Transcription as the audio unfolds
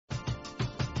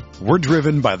We're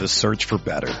driven by the search for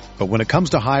better. But when it comes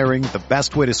to hiring, the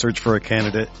best way to search for a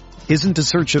candidate isn't to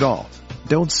search at all.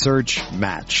 Don't search,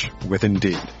 match with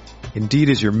Indeed. Indeed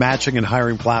is your matching and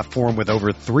hiring platform with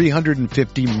over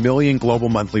 350 million global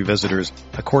monthly visitors,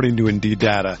 according to Indeed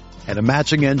data, and a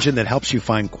matching engine that helps you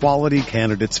find quality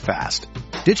candidates fast.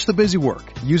 Ditch the busy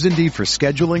work. Use Indeed for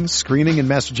scheduling, screening, and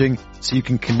messaging so you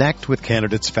can connect with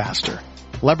candidates faster.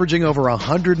 Leveraging over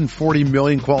 140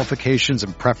 million qualifications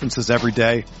and preferences every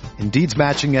day, Indeed's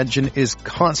matching engine is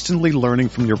constantly learning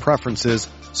from your preferences,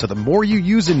 so the more you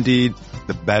use Indeed,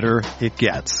 the better it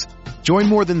gets. Join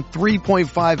more than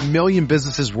 3.5 million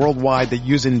businesses worldwide that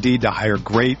use Indeed to hire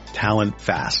great talent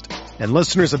fast. And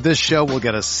listeners of this show will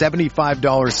get a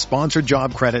 $75 sponsored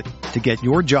job credit to get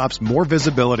your jobs more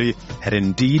visibility at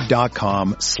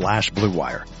Indeed.com/Blue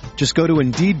Wire. Just go to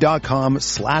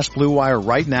Indeed.com/Blue Wire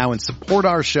right now and support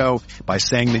our show by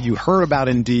saying that you heard about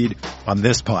Indeed on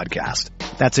this podcast.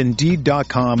 That's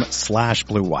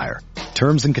Indeed.com/Blue Wire.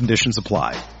 Terms and conditions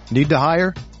apply. Need to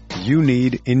hire? You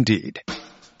need Indeed.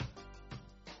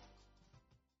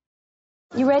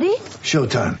 You ready?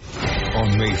 Showtime.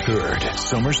 On May 3rd,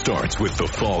 summer starts with The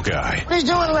Fall Guy. Let's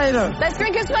do it later. Let's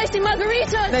drink a spicy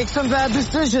margarita. Make some bad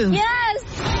decisions. Yes.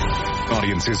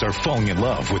 Audiences are falling in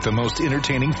love with the most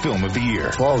entertaining film of the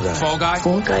year. Fall Guy. Fall Guy?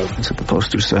 Fall Guy. That's what the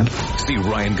poster said. See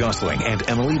Ryan Gosling and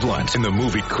Emily Blunt in the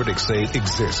movie critics say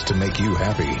exists to make you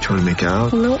happy. Trying to make it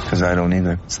out? Nope. Because I don't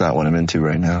either. It's not what I'm into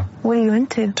right now. What are you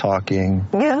into? Talking.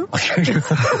 Yeah.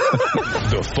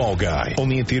 The Fall Guy.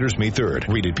 Only in theaters May 3rd.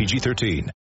 Rated PG-13.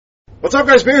 What's up,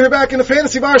 guys? Beer here back in the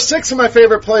Fantasy Bar. 6 of my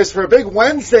favorite plays for a big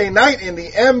Wednesday night in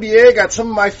the NBA. Got some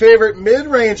of my favorite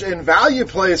mid-range and value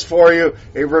plays for you.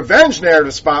 A revenge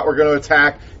narrative spot we're going to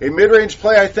attack. A mid-range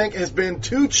play I think has been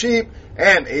too cheap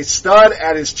and a stud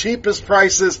at his cheapest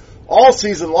prices all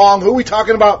season long. Who are we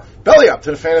talking about? Belly up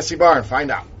to the Fantasy Bar and find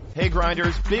out. Hey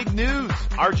grinders, big news!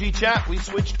 RG Chat, we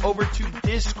switched over to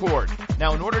Discord.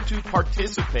 Now in order to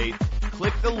participate,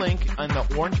 click the link in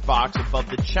the orange box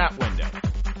above the chat window.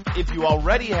 If you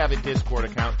already have a Discord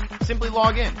account, simply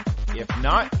log in. If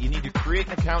not, you need to create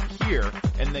an account here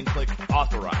and then click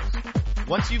authorize.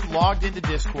 Once you've logged into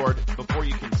Discord, before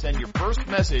you can send your first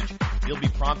message, you'll be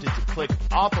prompted to click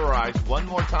authorize one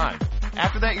more time.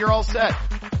 After that, you're all set.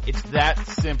 It's that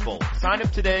simple. Sign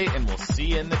up today and we'll see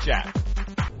you in the chat.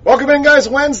 Welcome in, guys.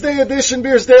 Wednesday edition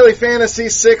Beers Daily Fantasy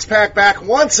 6-pack back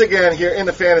once again here in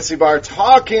the Fantasy Bar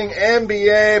talking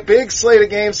NBA. Big slate of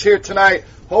games here tonight.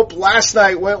 Hope last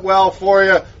night went well for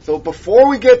you. So before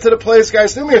we get to the plays,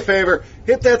 guys, do me a favor.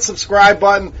 Hit that subscribe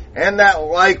button and that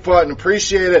like button.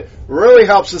 Appreciate it. Really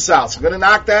helps us out. So I'm going to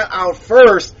knock that out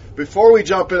first before we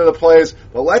jump into the plays.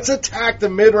 But let's attack the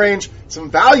mid-range,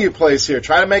 some value plays here.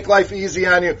 Try to make life easy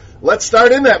on you. Let's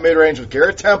start in that mid-range with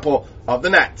Garrett Temple of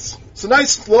the Nets. So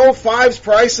nice low fives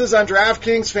prices on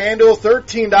DraftKings, FanDuel,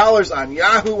 $13 on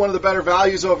Yahoo, one of the better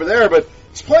values over there. But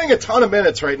he's playing a ton of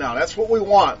minutes right now. That's what we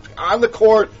want. On the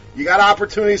court, you got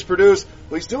opportunities to produce.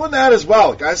 Well, he's doing that as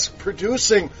well. Guys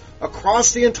producing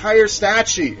across the entire stat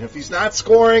sheet. And if he's not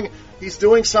scoring, he's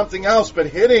doing something else, but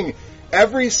hitting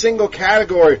every single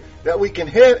category that we can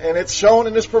hit, and it's shown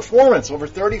in his performance. Over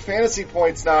 30 fantasy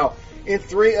points now in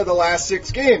 3 of the last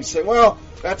 6 games. Say, well,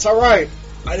 that's all right.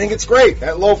 I think it's great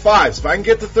at low fives. If I can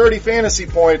get to 30 fantasy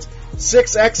points,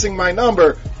 6xing my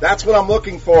number, that's what I'm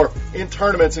looking for in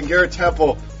tournaments, and Garrett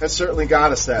Temple has certainly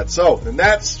got us that. So the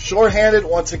Nets shorthanded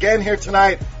once again here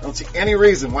tonight. I don't see any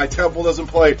reason why Temple doesn't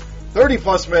play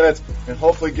 30-plus minutes and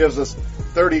hopefully gives us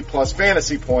 30-plus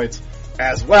fantasy points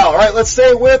as well. All right, let's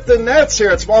stay with the Nets here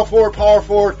at small forward, power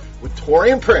forward with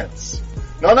Taurean Prince.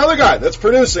 Now another guy that's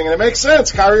producing, and it makes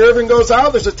sense. Kyrie Irving goes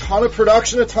out. There's a ton of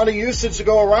production, a ton of usage to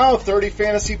go around. 30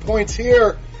 fantasy points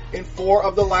here in 4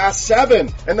 of the last 7.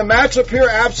 And the matchup here,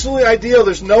 absolutely ideal.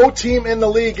 There's no team in the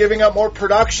league giving up more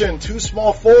production to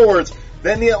small forwards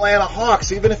than the Atlanta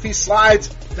Hawks, even if he slides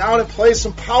down and plays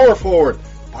some power forward.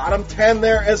 Bottom 10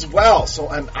 there as well. So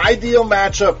an ideal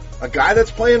matchup, a guy that's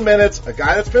playing minutes, a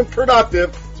guy that's been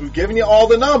productive. So we've given you all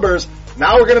the numbers.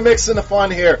 Now we're going to mix in the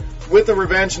fun here with the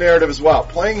revenge narrative as well.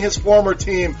 Playing his former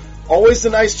team, always the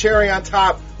nice cherry on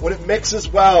top when it mixes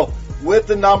well with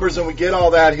the numbers, and we get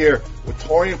all that here with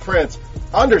Taurean Prince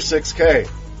under 6K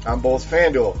on both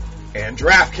FanDuel and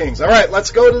DraftKings. All right,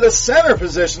 let's go to the center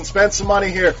position. Spend some money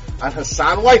here on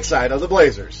Hassan Whiteside of the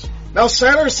Blazers. Now,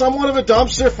 center is somewhat of a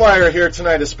dumpster fire here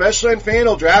tonight, especially on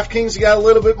FanDuel. DraftKings, you got a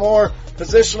little bit more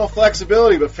positional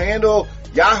flexibility, but FanDuel,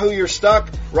 Yahoo, you're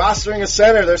stuck rostering a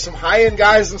center. There's some high-end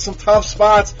guys in some tough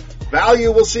spots.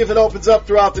 Value, we'll see if it opens up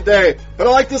throughout the day. But I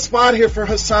like this spot here for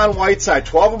Hassan Whiteside.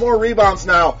 12 or more rebounds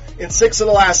now in 6 of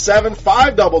the last 7,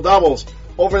 5 double-doubles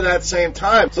over that same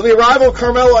time. So the arrival of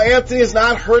Carmelo Anthony has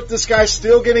not hurt this guy,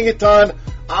 still getting it done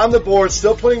on the board,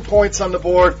 still putting points on the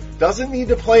board, doesn't need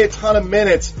to play a ton of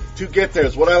minutes to get there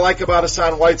is what I like about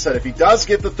Hassan Whiteside. If he does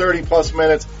get the 30 plus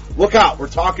minutes, look out. We're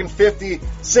talking 50,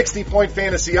 60 point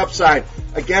fantasy upside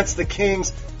against the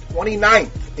Kings,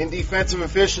 29th in defensive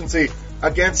efficiency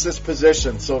against this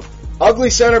position. So ugly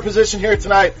center position here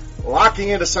tonight, locking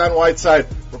in Hassan Whiteside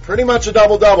for pretty much a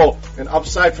double-double and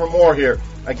upside for more here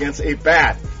against a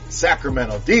bad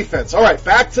Sacramento defense. All right,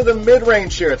 back to the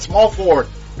mid-range here at small forward.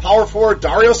 Power forward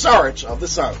Dario Saric of the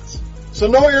Suns. So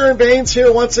no Aaron Baines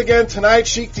here once again tonight.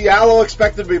 Sheik Diallo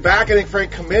expected to be back. I think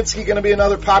Frank Kaminsky going to be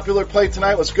another popular play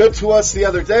tonight. Was good to us the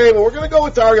other day, but we're going to go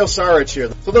with Dario Saric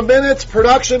here. So the minutes,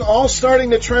 production, all starting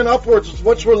to trend upwards is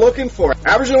what we're looking for.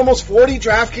 Averaging almost 40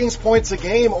 DraftKings points a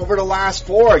game over the last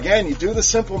 4. Again, you do the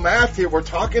simple math here. We're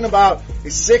talking about a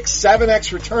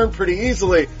 6-7x return pretty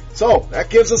easily. So that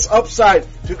gives us upside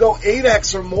to go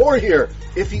 8x or more here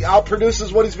if he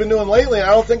outproduces what he's been doing lately. I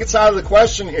don't think it's out of the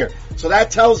question here. So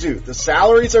that tells you the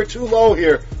salaries are too low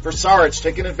here for Saric,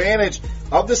 taking advantage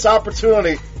of this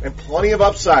opportunity and plenty of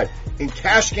upside in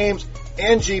cash games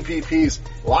and GPPs,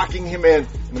 locking him in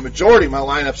the majority of my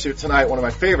lineups here tonight. One of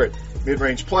my favorite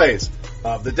mid-range plays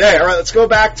of the day. All right, let's go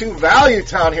back to Value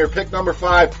Town here. Pick number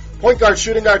 5, point guard,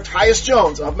 shooting guard Tyus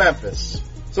Jones of Memphis.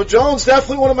 So Jones,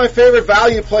 definitely one of my favorite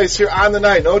value plays here on the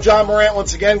night. No John Morant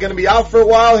once again, going to be out for a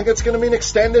while. I think it's going to be an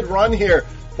extended run here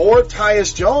for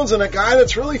Tyus Jones, and a guy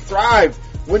that's really thrived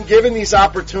when given these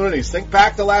opportunities. Think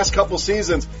back the last couple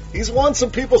seasons. He's won some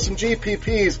people some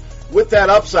GPPs with that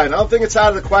upside. I don't think it's out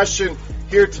of the question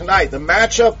here tonight. The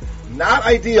matchup, not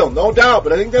ideal, no doubt,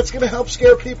 but I think that's going to help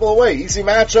scare people away. Easy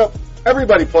matchup,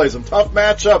 everybody plays him. Tough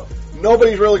matchup,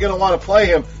 nobody's really going to want to play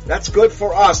him. That's good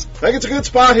for us. I think it's a good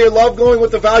spot here. Love going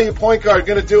with the value point guard.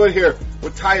 Going to do it here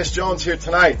with Tyus Jones here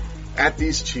tonight at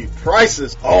these cheap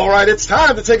prices. All right, it's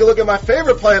time to take a look at my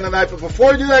favorite play of the night. But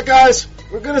before we do that, guys,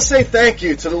 we're going to say thank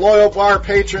you to the loyal bar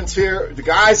patrons here, the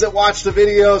guys that watch the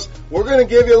videos. We're going to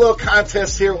give you a little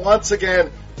contest here once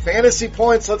again. Fantasy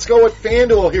points. Let's go with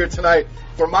FanDuel here tonight.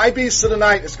 For my beast of the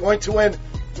night is going to win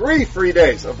 3 free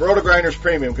days of RotoGrinders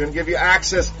Premium. Going to give you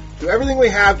access to everything we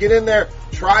have. Get in there,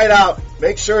 try it out,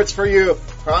 make sure it's for you.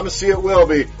 Promise you it will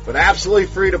be, but absolutely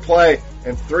free to play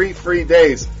and 3 free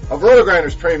days of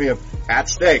RotoGrinders Premium at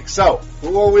stake. So,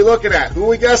 who are we looking at? Who are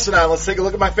we guessing on? Let's take a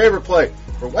look at my favorite play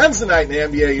for Wednesday night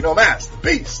in the NBA. You know, Mass, the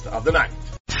beast of the night.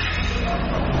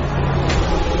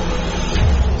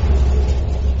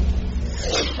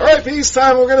 All right, beast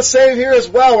time. We're going to save here as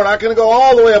well. We're not going to go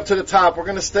all the way up to the top. We're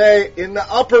going to stay in the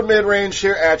upper mid-range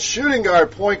here at shooting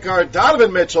guard, point guard,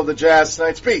 Donovan Mitchell, the Jazz,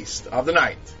 tonight's beast of the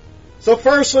night. So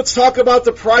first, let's talk about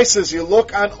the prices. You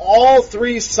look on all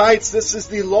 3 sites. This is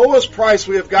the lowest price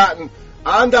we have gotten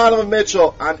on Donovan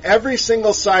Mitchell on every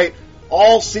single site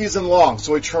all season long.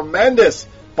 So a tremendous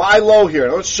buy low here. I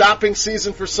know it's shopping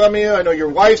season for some of you. I know your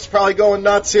wife's probably going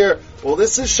nuts here. Well,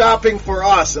 this is shopping for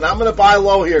us, and I'm going to buy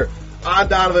low here on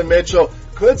Donovan Mitchell.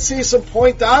 Could see some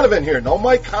point Donovan here. No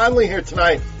Mike Conley here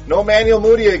tonight. No Manuel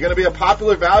Mudiay, going to be a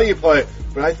popular value play.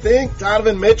 But I think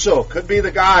Donovan Mitchell could be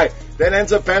the guy that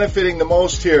ends up benefiting the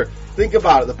most here. Think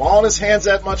about it. The ball in his hands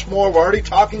that much more. We're already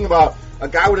talking about a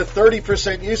guy with a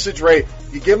 30% usage rate.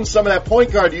 You give him some of that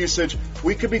point guard usage,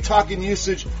 we could be talking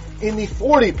usage in the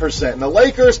 40%. And the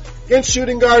Lakers, against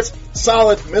shooting guards,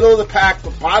 solid, middle of the pack,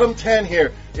 but bottom 10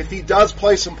 here if he does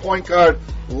play some point guard.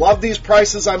 Love these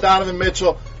prices on Donovan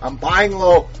Mitchell. I'm buying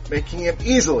low, making him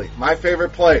easily my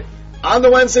favorite play on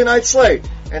the Wednesday night slate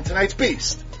and tonight's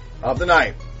beast of the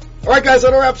night. All right, guys,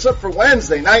 that wraps up for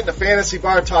Wednesday night in the Fantasy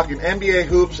Bar talking NBA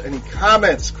hoops. Any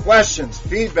comments, questions,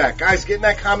 feedback? Guys, get in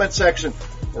that comment section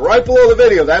right below the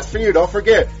video. That's for you. Don't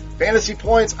forget, fantasy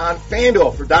points on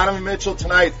FanDuel for Donovan Mitchell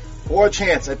tonight for a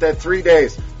chance at that 3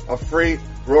 days of free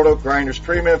RotoGrinders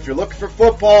Premium. If you're looking for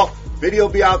football, video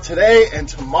will be out today and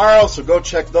tomorrow, so go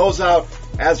check those out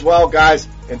as well, guys.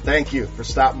 And thank you for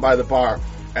stopping by the bar.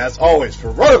 As always,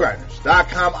 for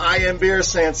RotoGrinders.com, I am Beer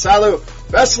saying salut.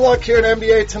 Best of luck here in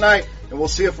NBA tonight, and we'll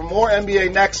see you for more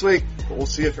NBA next week, but we'll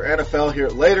see you for NFL here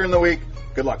later in the week.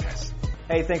 Good luck, guys.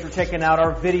 Hey, thanks for checking out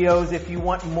our videos. If you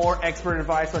want more expert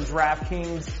advice on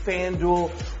DraftKings,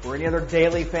 FanDuel, or any other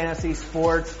daily fantasy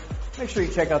sports, make sure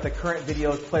you check out the current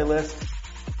videos playlist